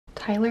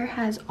Tyler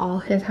has all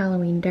his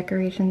Halloween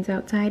decorations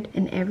outside,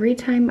 and every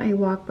time I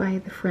walk by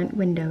the front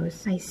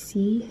windows, I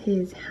see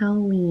his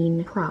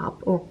Halloween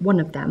prop, or one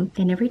of them,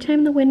 and every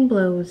time the wind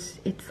blows,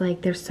 it's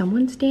like there's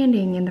someone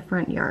standing in the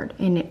front yard,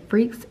 and it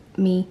freaks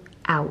me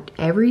out.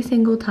 Every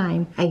single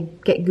time I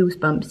get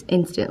goosebumps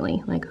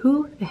instantly. Like,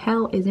 who the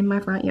hell is in my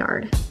front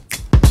yard?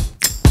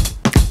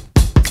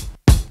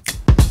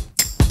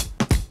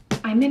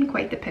 I'm in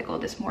quite the pickle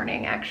this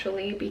morning,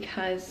 actually,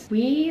 because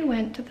we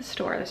went to the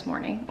store this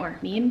morning, or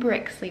me and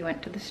Brixlee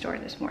went to the store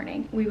this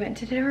morning. We went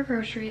to do our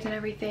groceries and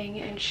everything,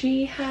 and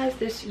she has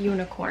this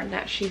unicorn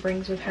that she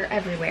brings with her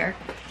everywhere.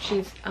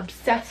 She's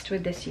obsessed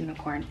with this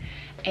unicorn,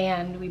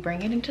 and we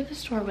bring it into the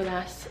store with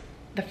us.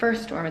 The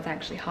first store was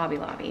actually Hobby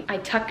Lobby. I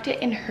tucked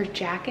it in her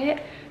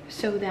jacket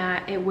so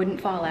that it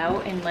wouldn't fall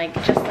out, and like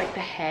just like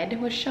the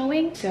head was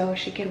showing, so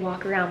she could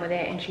walk around with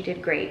it, and she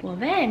did great. Well,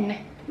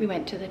 then we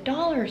went to the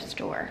dollar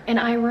store, and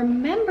I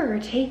remember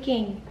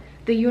taking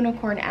the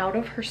unicorn out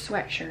of her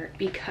sweatshirt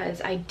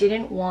because I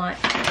didn't want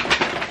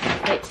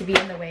it to be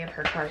in the way of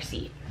her car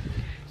seat.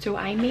 So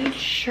I made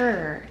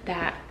sure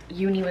that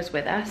Uni was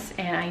with us,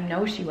 and I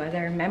know she was,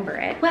 I remember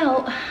it.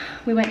 Well,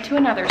 we went to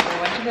another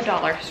store, went to the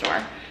dollar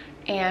store,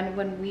 and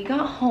when we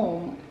got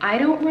home, I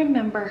don't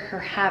remember her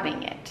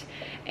having it.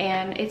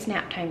 And it's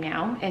nap time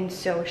now, and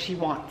so she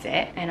wants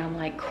it, and I'm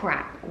like,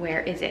 crap,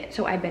 where is it?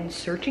 So I've been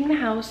searching the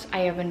house. I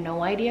have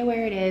no idea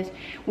where it is.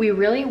 We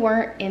really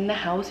weren't in the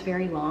house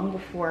very long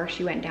before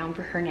she went down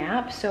for her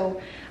nap,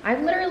 so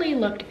I've literally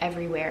looked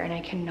everywhere and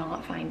I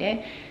cannot find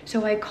it.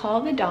 So I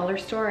called the dollar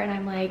store and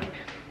I'm like,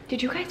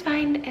 did you guys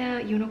find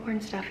a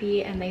unicorn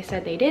stuffy? And they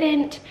said they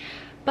didn't.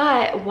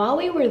 But while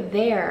we were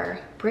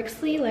there,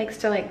 Brixlee likes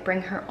to like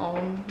bring her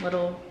own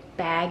little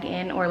bag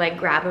in, or like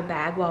grab a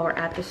bag while we're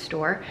at the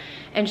store,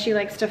 and she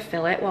likes to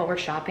fill it while we're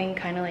shopping,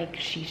 kind of like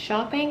she's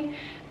shopping.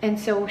 And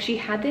so she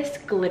had this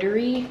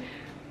glittery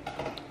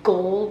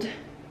gold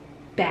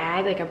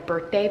bag, like a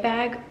birthday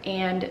bag,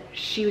 and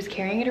she was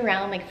carrying it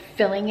around, like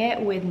filling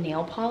it with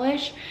nail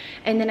polish.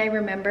 And then I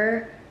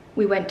remember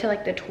we went to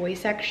like the toy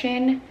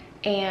section,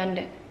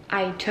 and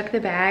I took the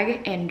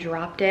bag and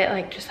dropped it,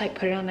 like just like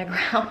put it on the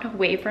ground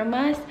away from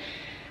us,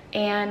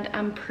 and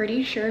I'm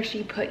pretty sure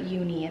she put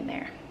Uni in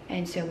there.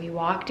 And so we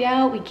walked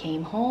out, we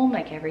came home,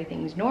 like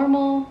everything's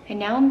normal. And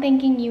now I'm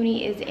thinking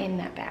Uni is in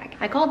that bag.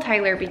 I called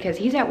Tyler because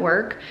he's at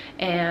work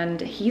and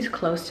he's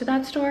close to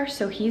that store.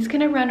 So he's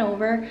gonna run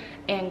over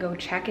and go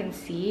check and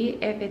see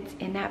if it's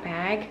in that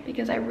bag,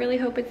 because I really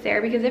hope it's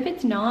there, because if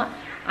it's not,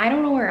 I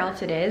don't know where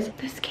else it is.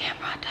 This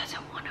camera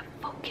doesn't wanna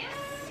focus.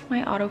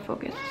 My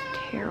autofocus is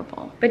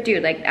terrible. But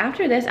dude, like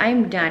after this,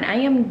 I'm done. I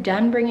am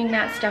done bringing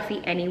that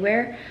stuffy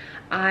anywhere.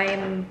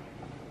 I'm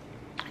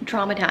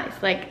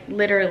traumatized, like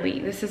literally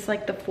this is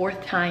like the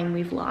 4th time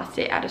we've lost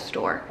it at a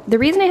store. The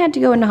reason I had to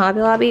go into Hobby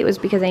Lobby was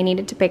because I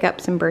needed to pick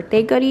up some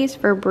birthday goodies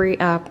for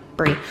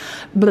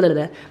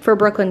for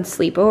Brooklyn's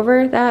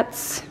sleepover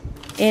that's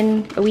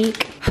in a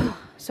week.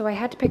 So I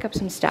had to pick up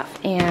some stuff,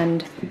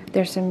 and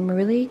there's some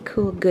really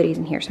cool goodies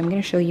in here, so I'm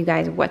going to show you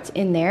guys what's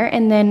in there.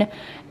 And then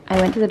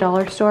I went to the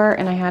dollar store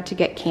and I had to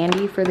get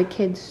candy for the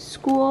kids'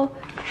 school.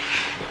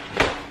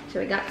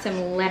 So I got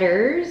some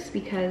letters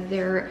because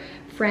their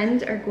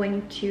friends are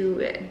going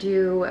to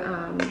do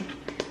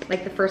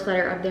like the first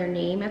letter of their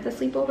name at the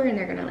sleepover, and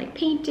they're gonna like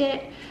paint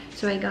it.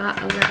 So I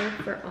got a letter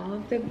for all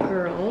of the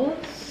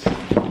girls,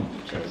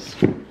 which is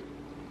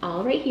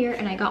all right here.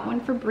 And I got one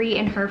for Brie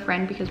and her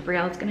friend, because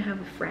Brielle is gonna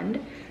have a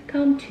friend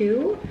come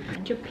too. A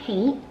bunch of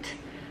paint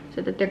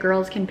so that the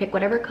girls can pick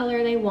whatever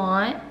color they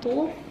want.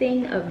 Whole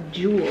thing of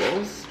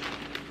jewels.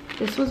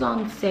 This was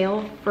on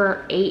sale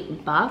for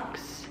 $8.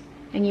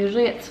 And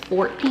usually it's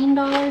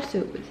 $14, so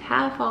it was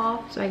half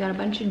off. So I got a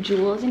bunch of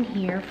jewels in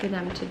here for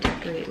them to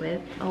decorate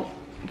with. Oh,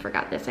 I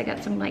forgot this. I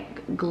got some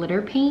like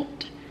glitter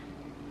paint.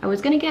 I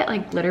was gonna get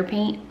like glitter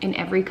paint in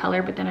every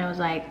color, but then I was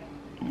like,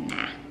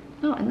 nah.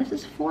 Oh, and this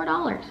is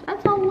 $4.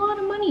 That's a lot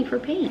of money for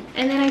paint.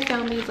 And then I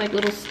found these like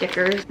little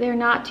stickers. They're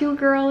not too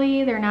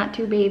girly, they're not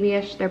too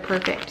babyish, they're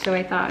perfect. So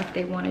I thought if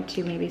they wanted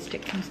to maybe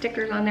stick some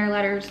stickers on their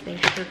letters, they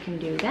sure can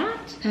do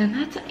that. And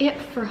that's it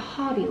for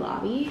Hobby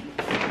Lobby.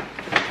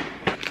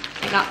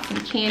 Got some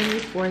candy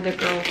for the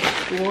girls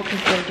at school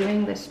because they're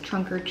doing this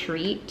trunk or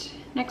treat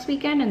next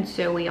weekend, and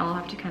so we all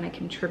have to kind of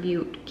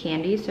contribute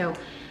candy. So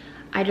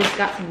I just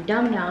got some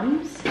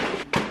dum-dums.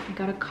 I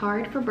got a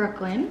card for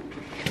Brooklyn.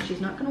 She's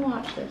not gonna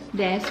watch this.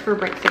 This for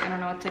Brixlee. I don't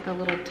know, it's like a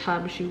little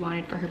tub she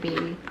wanted for her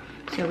baby.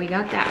 So we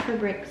got that for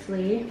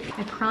Brixlee.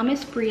 I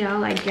promised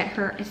Brielle I'd get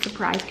her a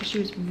surprise because she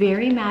was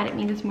very mad at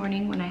me this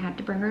morning when I had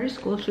to bring her to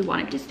school. She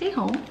wanted to stay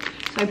home.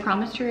 So I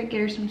promised her I'd get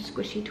her some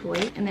squishy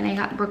toys. And then I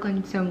got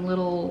Brooklyn some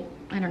little,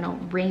 I don't know,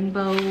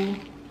 rainbow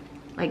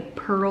like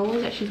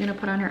pearls that she's gonna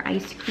put on her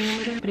ice cream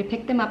with her. But I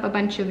picked them up a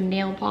bunch of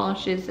nail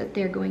polishes that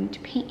they're going to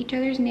paint each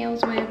other's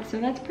nails with. So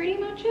that's pretty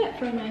much it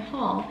for my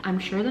haul. I'm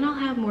sure that I'll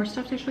have more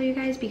stuff to show you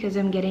guys because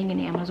I'm getting an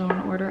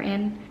Amazon order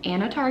in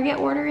and a Target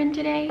order in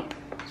today.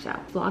 So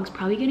vlog's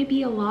probably gonna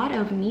be a lot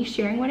of me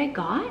sharing what I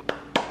got.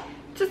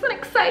 just an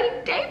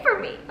exciting day for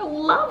me. I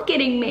love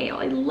getting mail.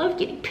 I love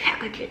getting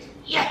packages.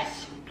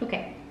 Yes.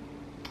 Okay,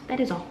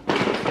 that is all.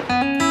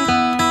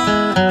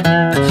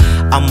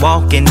 I'm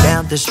walking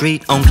down the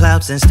street on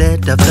clouds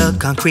instead of the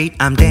concrete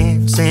I'm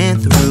dancing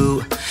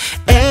through.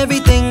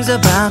 Everything's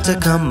about to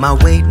come my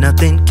way.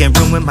 Nothing can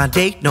ruin my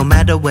day, no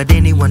matter what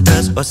anyone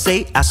does or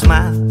say. I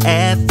smile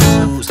at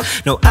fools.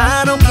 No,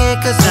 I don't care,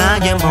 cause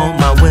I am on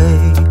my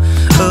way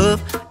up,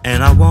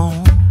 and I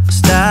won't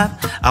stop,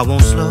 I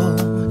won't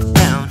slow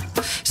down.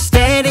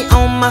 Steady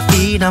on my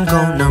feet, I'm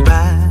gonna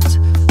rise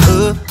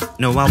up.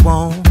 No, I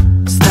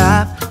won't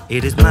stop,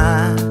 it is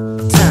my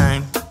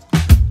time.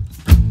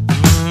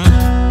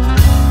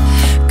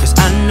 Cause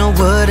I know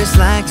what it's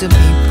like to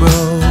be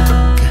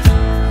broke.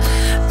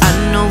 I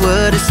know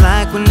what it's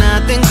like when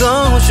nothing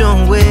goes your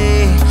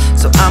way.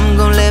 So I'm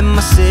gonna let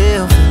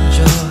myself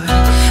enjoy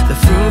the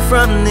fruit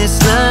from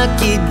this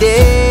lucky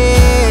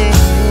day.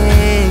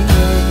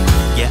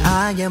 Yeah,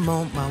 I am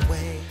on my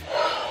way.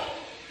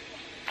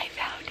 I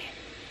found it.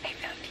 I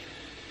found you.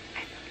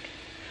 I found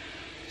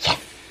it. Yes!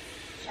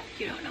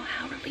 You don't know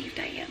how relieved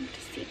I am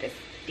to see this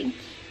stinky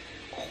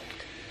old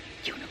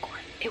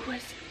unicorn. It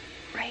was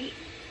right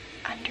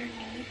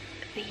underneath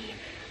the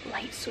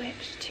light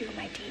switch to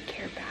my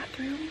daycare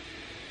bathroom,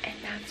 and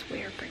that's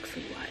where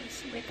Brixlee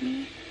was with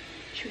me.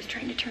 She was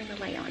trying to turn the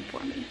light on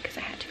for me because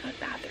I had to go to the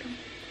bathroom,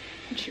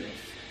 and she was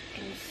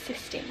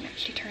insisting that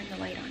she turn the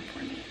light on for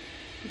me,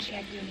 and she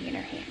had Uni in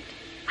her hand.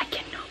 I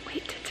cannot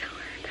wait to tell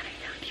her that I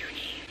found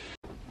Uni.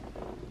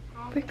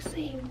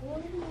 Brixlee.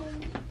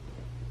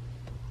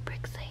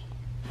 Brixlee.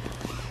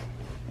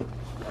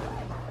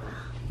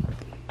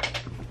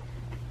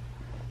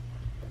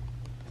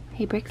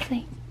 Hey,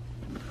 Brixlee.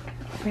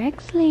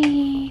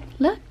 Brixlee,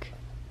 look.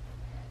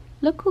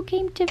 Look who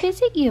came to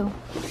visit you.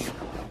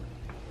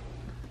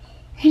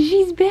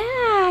 She's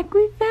back.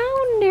 We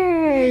found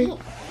her.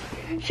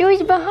 She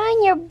was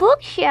behind your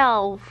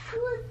bookshelf.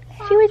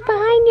 She was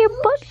behind your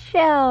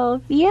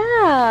bookshelf.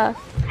 Yeah.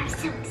 I'm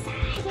so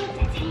excited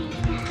to take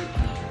that.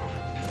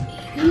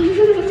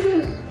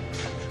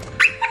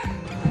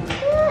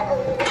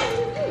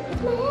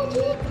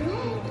 Magic,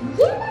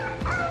 yeah.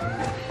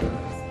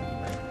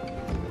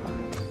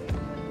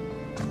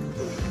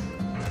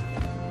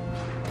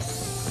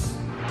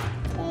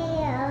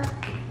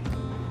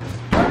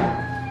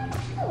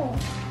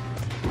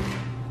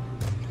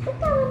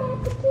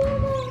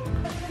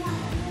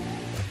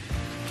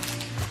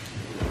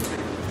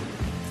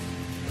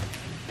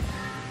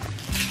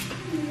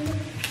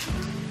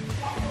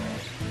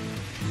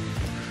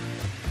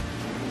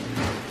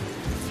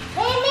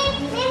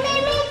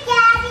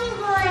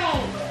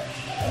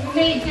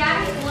 Made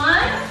Daddy's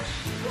lunch?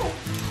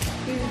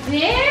 You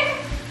did?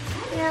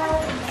 No.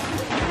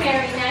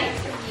 Very nice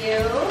of you.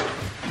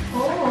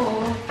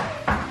 Oh.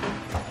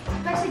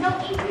 Brixlee,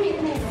 don't eat me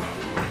in there.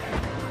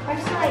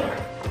 Brixlee.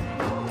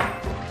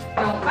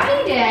 Don't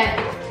bite it.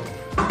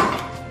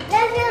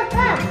 Let's go,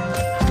 come.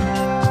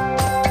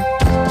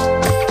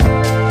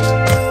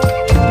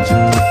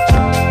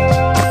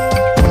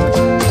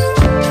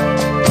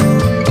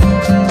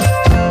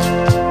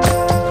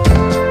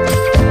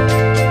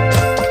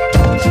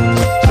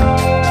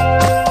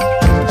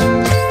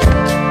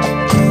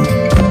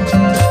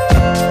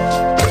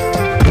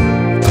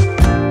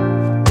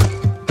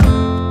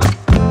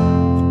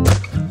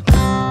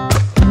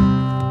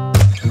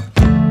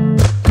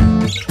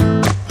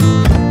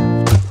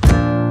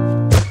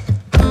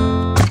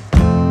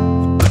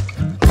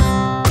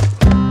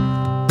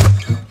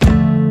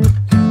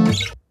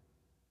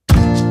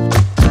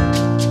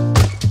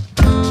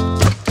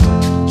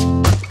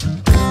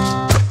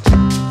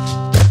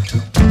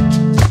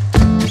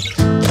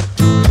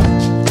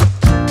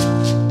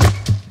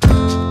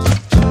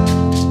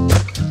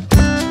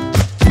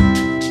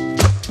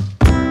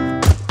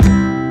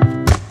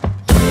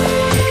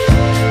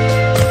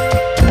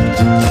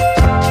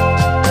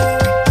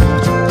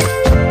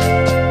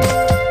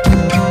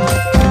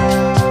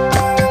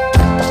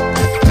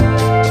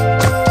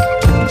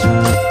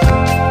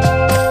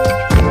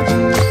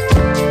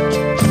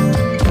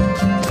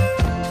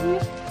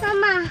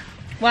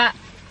 What?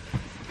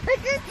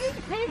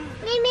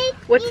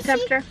 What's the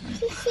temperature?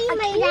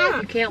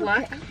 You can't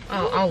look?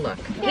 Oh, I'll look.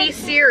 Hey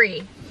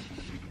Siri,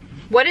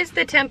 what is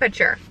the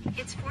temperature?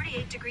 It's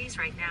 48 degrees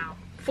right now.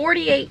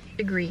 48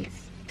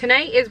 degrees.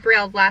 Tonight is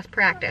Brielle's last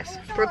practice.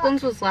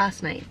 Brooklyn's was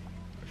last night.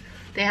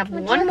 They have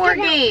one more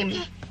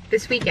game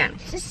this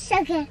weekend.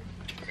 Okay.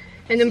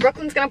 And then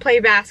Brooklyn's gonna play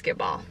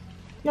basketball.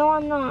 No,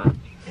 I'm not.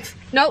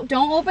 No,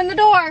 don't open the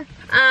door.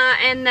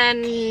 And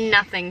then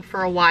nothing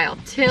for a while,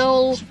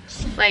 till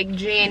like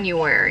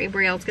January.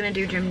 Brielle's gonna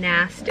do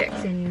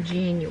gymnastics in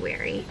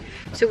January.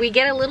 So we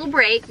get a little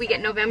break. We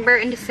get November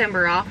and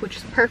December off, which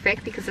is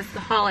perfect because it's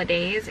the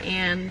holidays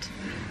and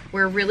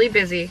we're really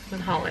busy with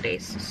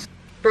holidays.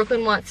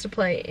 Brooklyn wants to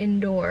play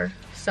indoor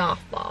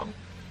softball,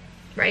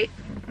 right?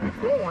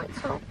 Who wants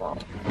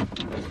softball?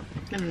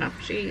 I don't know,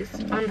 she's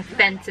on the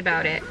fence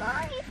about it.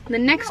 The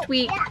next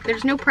week,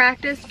 there's no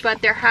practice, but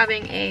they're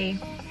having a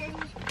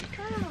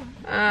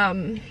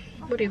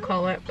what do you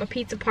call it? A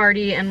pizza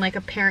party and like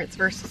a parents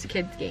versus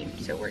kids game.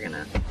 So we're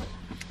gonna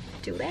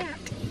do that.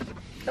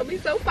 It'll be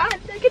so fun.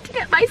 I get to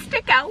get my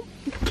stick out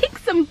and kick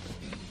some.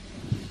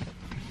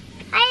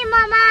 Hi,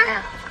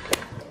 Mama.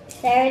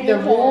 The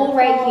rule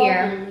right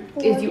here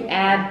is you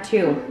add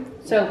 2.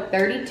 So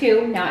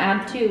 32, now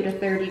add 2 to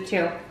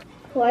 32.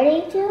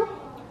 42?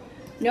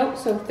 Nope,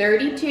 so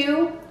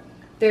 32,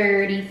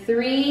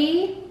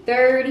 33,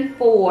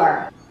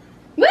 34.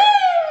 Woo!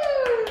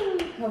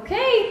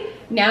 Okay,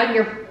 now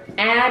you're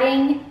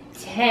adding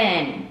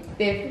 10.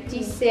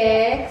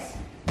 56,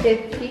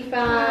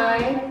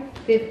 55,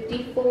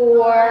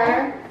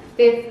 54,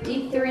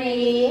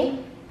 53,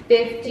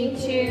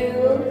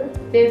 52,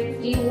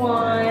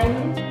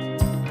 51.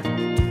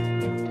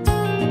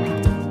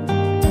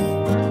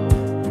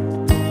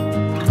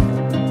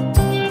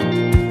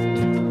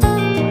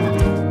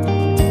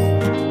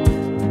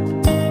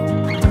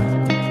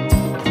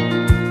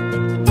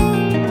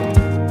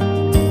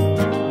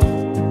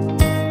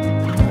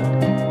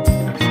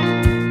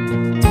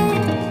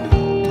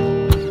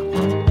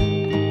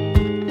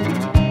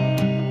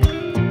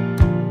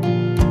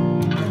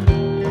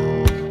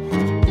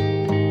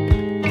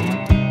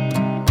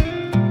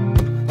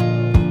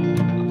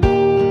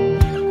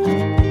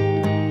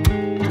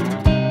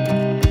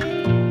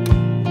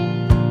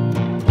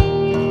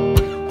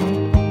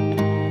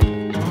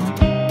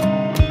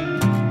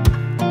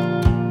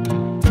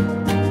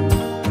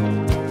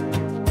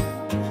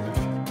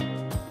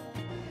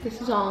 This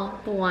is all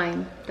the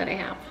wine that I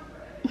have.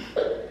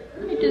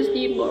 I just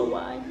need more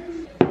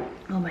wine.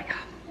 Oh my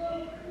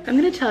God. I'm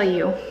gonna tell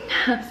you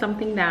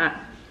something that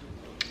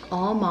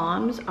all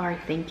moms are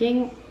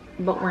thinking,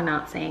 but we're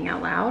not saying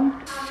out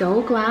loud.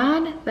 So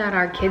glad that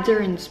our kids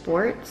are in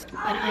sports, but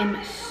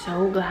I'm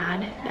so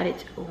glad that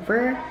it's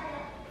over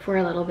for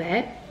a little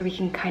bit. We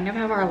can kind of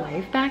have our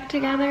life back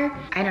together.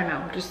 I don't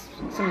know, just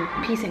some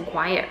peace and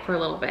quiet for a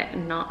little bit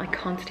and not like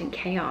constant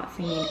chaos.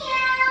 I mean,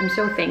 I'm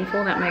so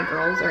thankful that my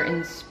girls are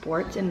in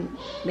sports and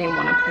they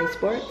want to play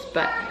sports,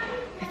 but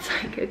it's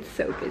like, it's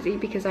so busy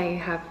because I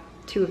have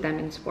 2 of them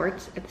in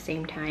sports at the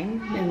same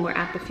time and we're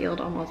at the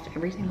field almost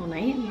every single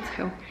night. And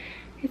so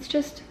it's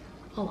just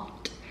a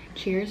lot.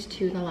 Cheers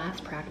to the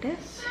last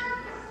practice.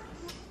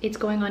 It's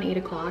going on 8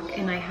 o'clock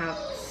and I have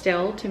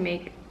still to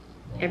make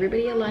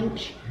everybody a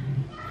lunch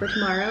for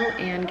tomorrow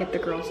and get the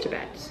girls to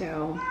bed.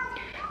 So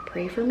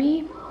pray for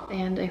me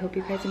and I hope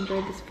you guys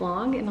enjoyed this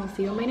vlog and I'll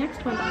see you on my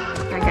next one.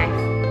 Bye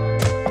guys.